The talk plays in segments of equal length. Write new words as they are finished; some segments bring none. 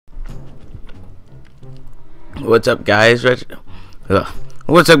What's up, guys?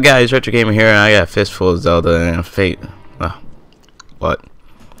 What's up, guys? Retro Gamer here, and I got a fistful of Zelda and Fate. What?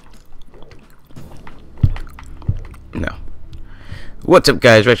 No. What's up,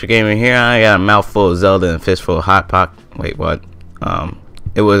 guys? Retro Gamer here. I got a mouthful of Zelda and a fistful of Hot Pocket. Wait, what?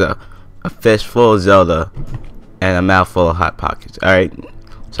 It was a fistful of Zelda and a mouthful of Hot Pockets. All right.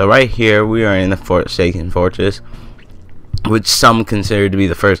 So right here, we are in the Forsaken Fortress, which some consider to be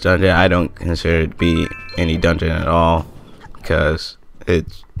the first dungeon. I don't consider it to be any dungeon at all, because it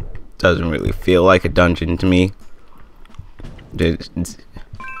doesn't really feel like a dungeon to me.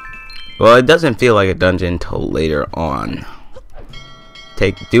 Well, it doesn't feel like a dungeon until later on.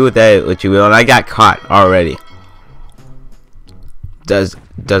 Do with that what you will. And I got caught already. Does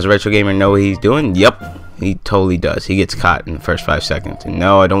Retro Gamer know what he's doing? Yep, he totally does. He gets caught in the first 5 seconds. And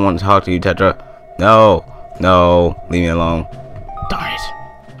no, I don't want to talk to you, Tetra. No, leave me alone. Darn it.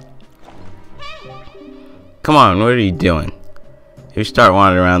 Come on, what are you doing? If you start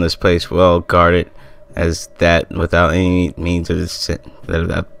wandering around this place, well guarded as that without any means of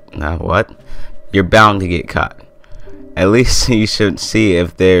what? You're bound to get caught. At least you should see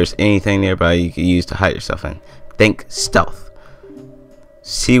if there's anything nearby you can use to hide yourself in. Think stealth.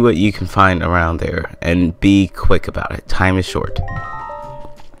 See what you can find around there and be quick about it. Time is short.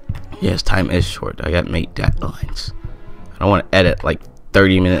 Yes, time is short. I got mate deadlines. I don't want to edit like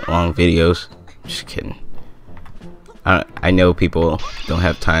 30-minute long videos. Just kidding. I know people don't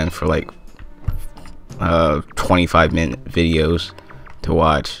have time for like 25-minute videos to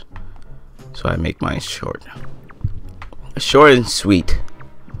watch, so I make mine short. Short and sweet.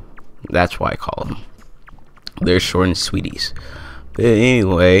 That's why I call them. They're short and sweeties. But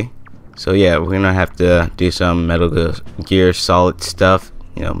anyway, so yeah, we're gonna have to do some Metal Gear Solid stuff.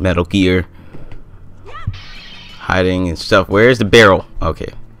 You know, Metal Gear hiding and stuff. Where's the barrel?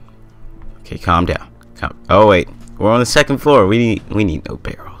 Okay, calm down. Oh wait, we're on the second floor. We need no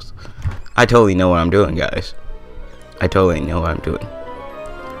barrels. I totally know what I'm doing, guys. I totally know what I'm doing.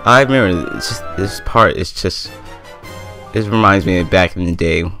 I remember this part is just. This reminds me of back in the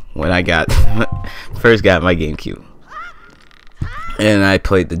day when I first got my GameCube, and I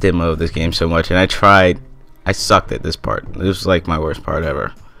played the demo of this game so much, and I sucked at this part. This was like my worst part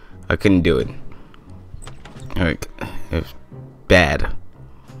ever. I couldn't do it. Like, it was bad.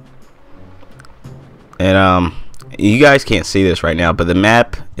 And you guys can't see this right now, but the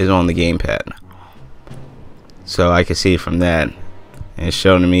map is on the gamepad, so I can see it from that. And it's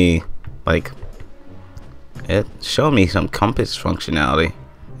showing me like. It showed me some compass functionality.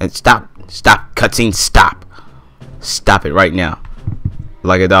 And stop cutscene, stop it right now.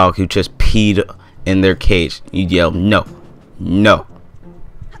 Like a dog who just peed in their cage, you yell no.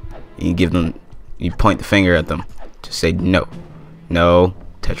 You point the finger at them to say no,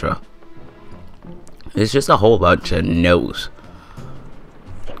 Tetra. It's just a whole bunch of no's.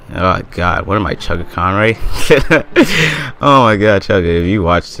 Oh god, what am I, Chugga Conray? Oh my god, Chugga, if you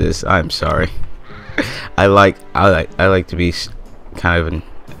watch this, I'm sorry. I like to be kind of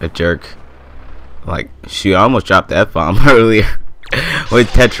a jerk. Like, shoot, I almost dropped the F-bomb earlier with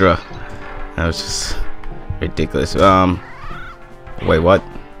Tetra. That was just ridiculous. Wait, what?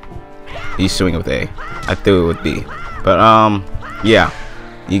 You swing with A. I threw it with B. But yeah,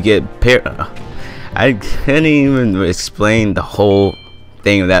 you get I couldn't even explain the whole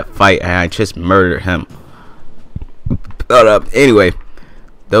thing of that fight, and I just murdered him. But anyway.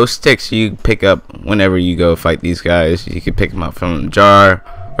 Those sticks you pick up whenever you go fight these guys. You can pick them up from a jar,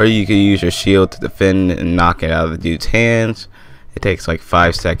 or you can use your shield to defend and knock it out of the dude's hands. It takes like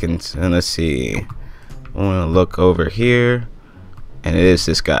 5 seconds. And let's see. I want to look over here, and it is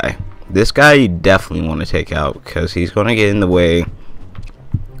this guy. This guy you definitely want to take out, because he's going to get in the way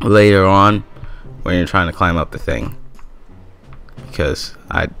later on when you're trying to climb up the thing. Because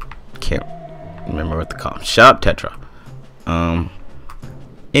I can't remember what to call him. Shut up, Tetra.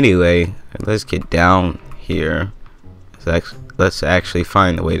 Anyway, let's get down here. Let's actually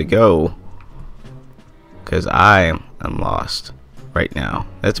find the way to go, because I am lost right now.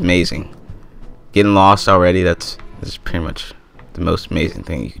 That's amazing. Getting lost already, that's pretty much the most amazing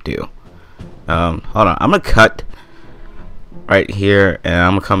thing you could do. Hold on, I'm gonna cut right here, and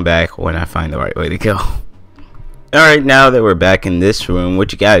I'm gonna come back when I find the right way to go. Alright, now that we're back in this room,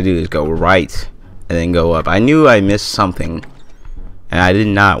 what you gotta do is go right and then go up. I knew I missed something, and I did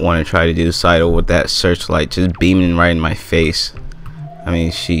not want to try to do the Sidle with that searchlight just beaming right in my face. I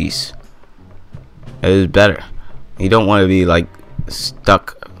mean, jeez. It was better. You don't want to be like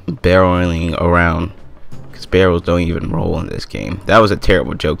stuck barreling around, because barrels don't even roll in this game. That was a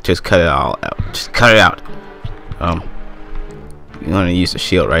terrible joke. Just cut it all out. Just cut it out. You want to use the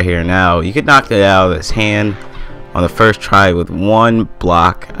shield right here now. You could knock it out of his hand, on the first try with one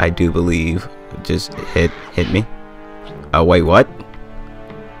block, I do believe. Just hit me. Oh wait, what?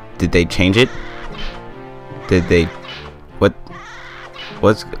 Did they change it? Did they?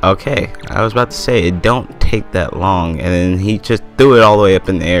 What's okay? I was about to say it don't take that long, and then he just threw it all the way up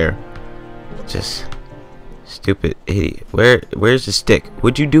in the air. Just stupid idiot. Where's the stick?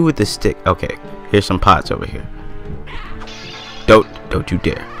 What'd you do with the stick? Okay, here's some pots over here. Don't you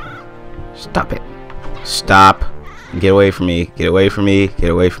dare. Stop it. Stop. Get away from me. Get away from me. Get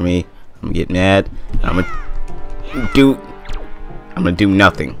away from me. I'm gonna get mad. I'm gonna do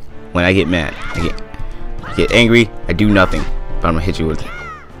nothing when I get mad. I get angry. I do nothing. But I'm gonna hit you with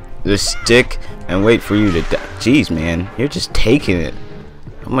this stick and wait for you to die. Jeez, man, you're just taking it.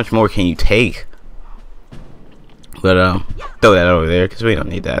 How much more can you take? But throw that over there because we don't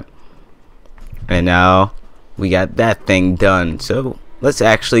need that. And now we got that thing done. So let's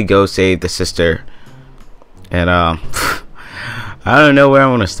actually go save the sister. And I don't know where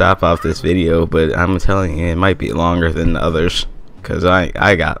I'm gonna stop off this video, but I'm telling you, it might be longer than the others. Cause I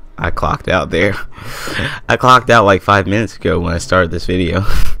clocked out there. I clocked out like 5 minutes ago when I started this video.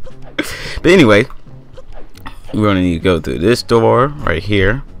 But anyway, we're gonna need to go through this door right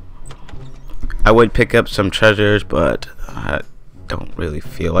here. I would pick up some treasures, but I don't really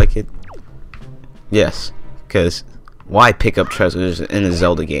feel like it. Yes, cause why pick up treasures in a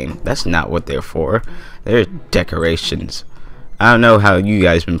Zelda game? That's not what they're for. They're decorations. I don't know how you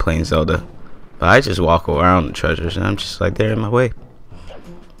guys been playing Zelda, but I just walk around the treasures and I'm just like, they're in my way.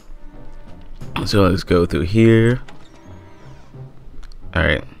 So let's go through here.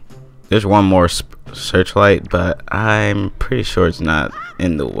 Alright. There's one more searchlight, but I'm pretty sure it's not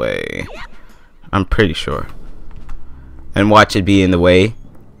in the way. I'm pretty sure. And watch it be in the way,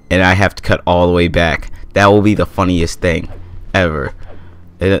 and I have to cut all the way back. That will be the funniest thing ever.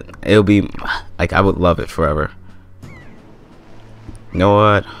 It'll be like, I would love it forever. You know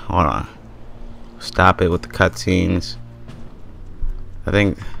what? Hold on. Stop it with the cutscenes. I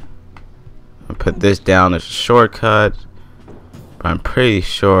think I'll put this down as a shortcut, but I'm pretty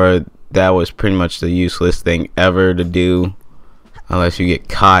sure that was pretty much the useless thing ever to do, unless you get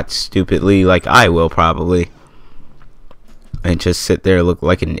caught stupidly like I will probably, and just sit there and look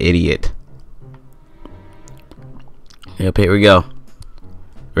like an idiot. Yep, here we go.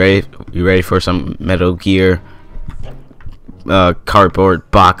 Ready? You ready for some Metal Gear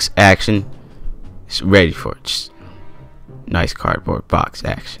cardboard box action? Just ready for it. Just nice cardboard box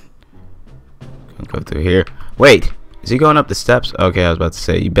action. Go through here. Wait, is he going up the steps? Okay, I was about to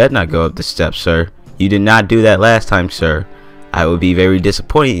say, you better not go up the steps, sir. You did not do that last time, sir. I would be very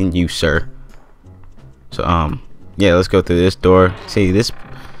disappointed in you, sir. So yeah, let's go through this door. See, this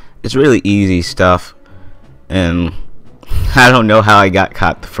it's really easy stuff, and I don't know how I got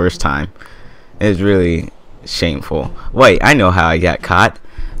caught the first time. It's really shameful. Wait, I know how I got caught.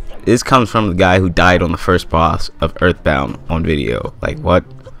 This comes from the guy who died on the first boss of Earthbound on video. Like, what?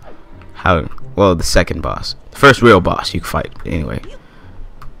 How? Well, the second boss. The first real boss you can fight. Anyway,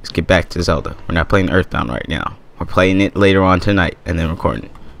 let's get back to Zelda. We're not playing Earthbound right now. We're playing it later on tonight and then recording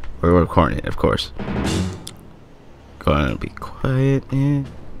it. We're recording it, of course. Gonna be quiet.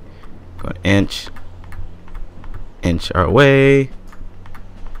 Going inch our way.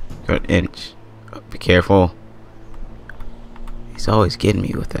 Going inch. Oh, be careful. He's always getting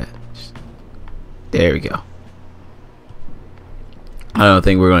me with that. There we go. I don't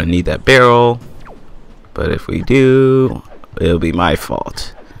think we're going to need that barrel, but if we do, it'll be my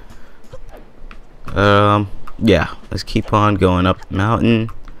fault. Yeah, let's keep on going up the mountain,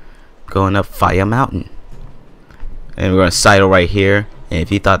 going up Fire Mountain, and we're going to sidle right here. And if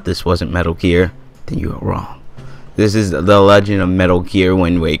you thought this wasn't Metal Gear, then you are wrong. This is the Legend of Metal Gear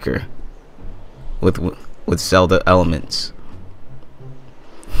Wind Waker with Zelda elements.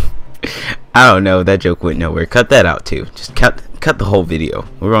 I don't know, that joke went nowhere. Cut that out too. Just cut the whole video.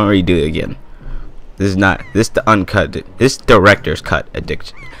 We're gonna redo it again. This is not the uncut. This director's cut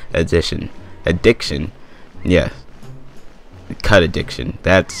edition. Yeah. Cut addiction.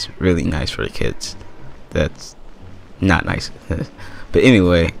 That's really nice for the kids. That's not nice. But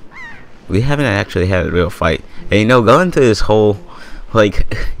anyway, we haven't actually had a real fight. And you know, going through this whole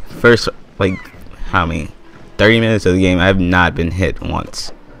like first like how many 30 minutes of the game, I have not been hit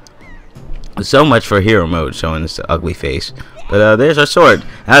once. So much for hero mode, showing this ugly face. But there's our sword.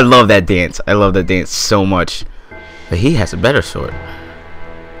 I love that dance. I love that dance so much. But he has a better sword.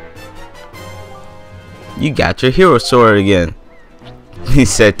 You got your hero sword again. He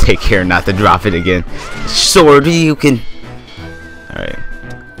said take care not to drop it again. Sword you can. Alright.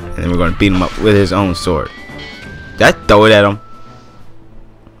 And then we're going to beat him up with his own sword. Did I throw it at him?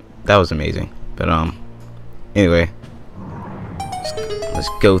 That was amazing. But Anyway, let's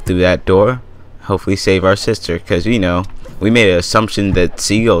go through that door. Hopefully save our sister, because you know we made an assumption that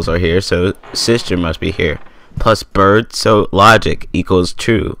seagulls are here, so sister must be here. Plus bird, so logic equals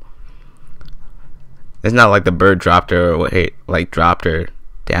true. It's not like the bird dropped her, or like dropped her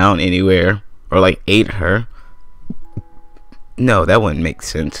down anywhere, or like ate her. No, that wouldn't make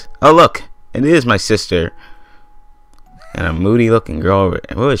sense. Oh look, it is my sister. And a moody looking girl.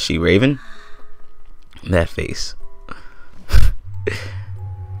 What is she, Raven? That face.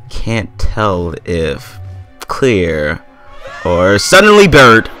 Can't tell if clear or suddenly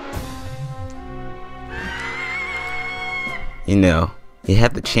bird. You know, you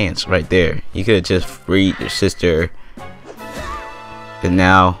had the chance right there. You could have just freed your sister. And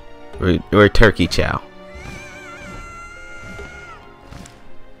now we're turkey chow.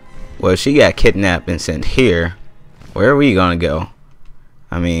 Well, she got kidnapped and sent here. Where are we gonna go?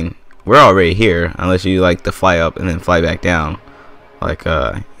 I mean, we're already here, unless you like to fly up and then fly back down, like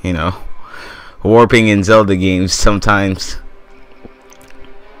you know, warping in Zelda games sometimes.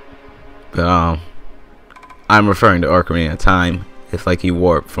 But I'm referring to Ocarina of Time. If like you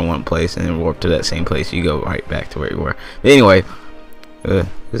warp from one place and then warp to that same place, you go right back to where you were. But anyway, who's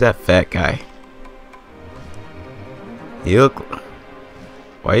that fat guy? You look.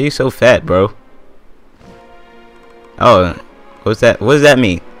 Why are you so fat, bro? Oh, what's that? What does that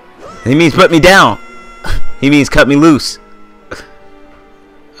mean? He means put me down. He means cut me loose.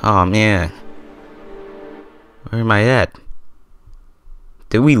 Oh man, where am I at?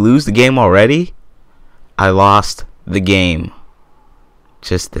 Did we lose the game already? I lost the game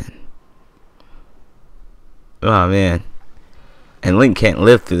just then. Oh man, and Link can't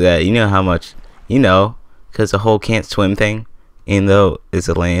live through that. You know how much? You know, because the whole can't swim thing. Even though it's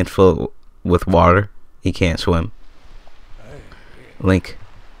a land full with water, he can't swim. Link.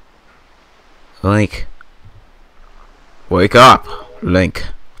 Link. Wake up, Link.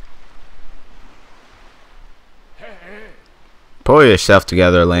 Pull yourself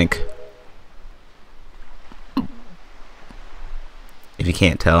together, Link. If you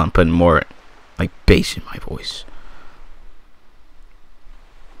can't tell, I'm putting more like bass in my voice.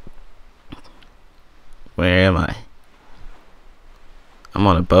 Where am I? I'm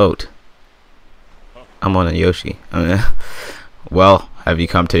on a boat. I'm on a Yoshi. Well, have you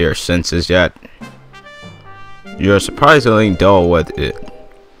come to your senses yet? You're surprisingly dull with it.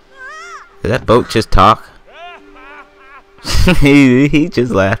 Did that boat just talk? he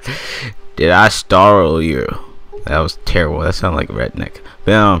just laughed. Did I startle you? That was terrible. That sounded like a redneck.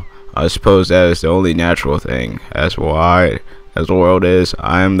 But I suppose that is the only natural thing. As wide as the world is,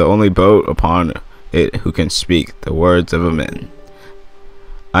 I am the only boat upon it who can speak the words of a man.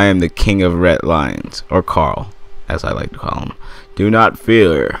 I am the king of red lions, or Carl, as I like to call him. Do not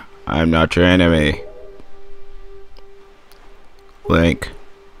fear, I am not your enemy. Link,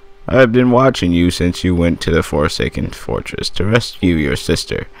 I have been watching you since you went to the Forsaken Fortress to rescue your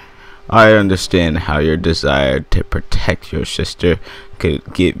sister. I understand how your desire to protect your sister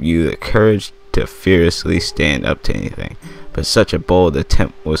could give you the courage to fearlessly stand up to anything, but such a bold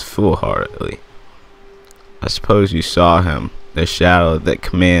attempt was foolhardy. I suppose you saw him, the shadow that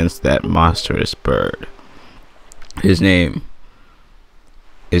commands that monstrous bird. His name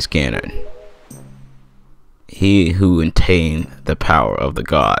is Ganon. He who attained the power of the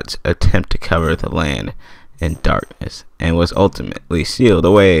gods attempted to cover the land in darkness and was ultimately sealed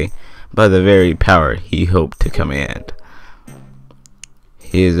away by the very power he hoped to command.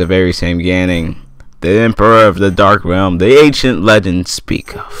 He is the very same Ganon, the emperor of the dark realm the ancient legends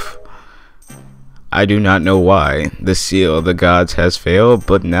speak of. I do not know why the seal of the gods has failed,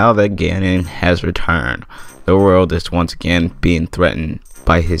 but now that Ganon has returned, the world is once again being threatened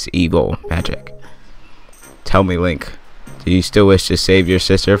by his evil magic. Tell me, Link, do you still wish to save your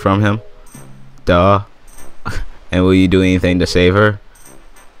sister from him? Duh. And will you do anything to save her?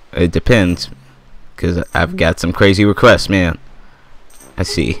 It depends, because I've got some crazy requests, man. I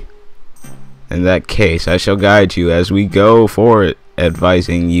see. In that case, I shall guide you as we go forward,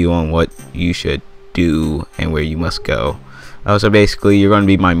 advising you on what you should do and where you must go. Oh, so basically you're going to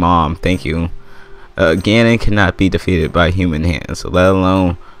be my mom. Thank you. Ganon cannot be defeated by human hands, let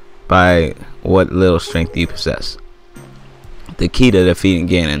alone by what little strength you possess. The key to defeating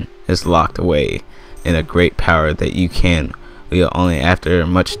Ganon is locked away in a great power that you can wield only after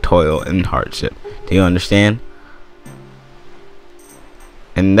much toil and hardship. Do you understand?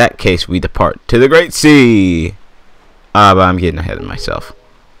 In that case, we depart to the great sea. But I'm getting ahead of myself.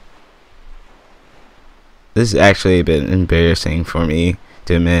 This has actually been embarrassing for me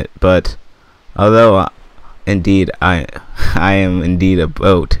to admit, but although indeed I am indeed a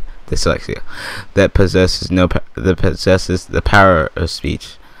boat dyslexia, that possesses the power of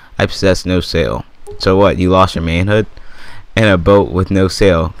speech. I possess no sail. So what? You lost your manhood? And a boat with no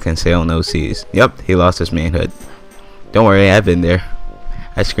sail can sail no seas. Yep, he lost his manhood. Don't worry, I've been there.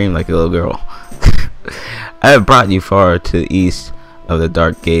 I screamed like a little girl. I have brought you far to the east of the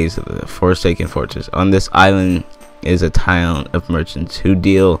dark gaze of the forsaken fortress. On this island is a town of merchants who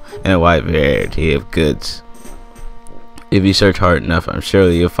deal in a wide variety of goods. If you search hard enough, I'm sure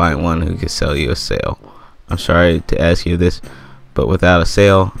you'll find one who can sell you a sail. I'm sorry to ask you this, but without a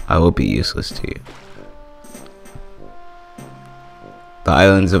sail, I will be useless to you. The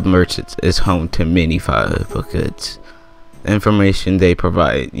islands of merchants is home to many valuable goods. The information they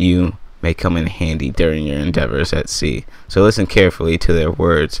provide you may come in handy during your endeavors at sea, so listen carefully to their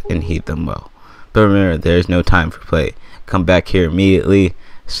words and heed them well. But remember, there is no time for play. Come back here immediately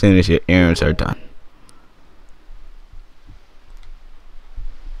as soon as your errands are done.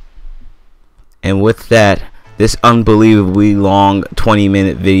 And with that, this unbelievably long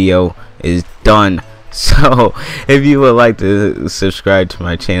 20-minute video is done. So if you would like to subscribe to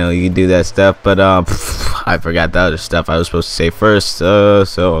my channel, you can do that stuff, but I forgot the other stuff I was supposed to say first,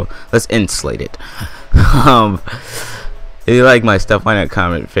 so let's insulate it. If you like my stuff, why not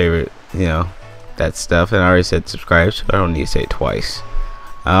comment, favorite, you know, that stuff. And I already said subscribe, so I don't need to say it twice.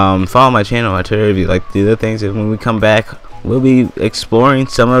 Follow my channel on Twitter if you like to do the things, and when we come back, we'll be exploring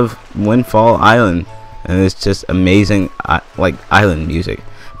some of Windfall Island, and it's just amazing, like island music.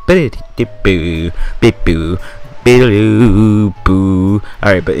 Alright,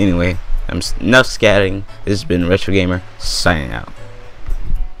 but anyway, enough scatting. This has been Retro Gamer signing out.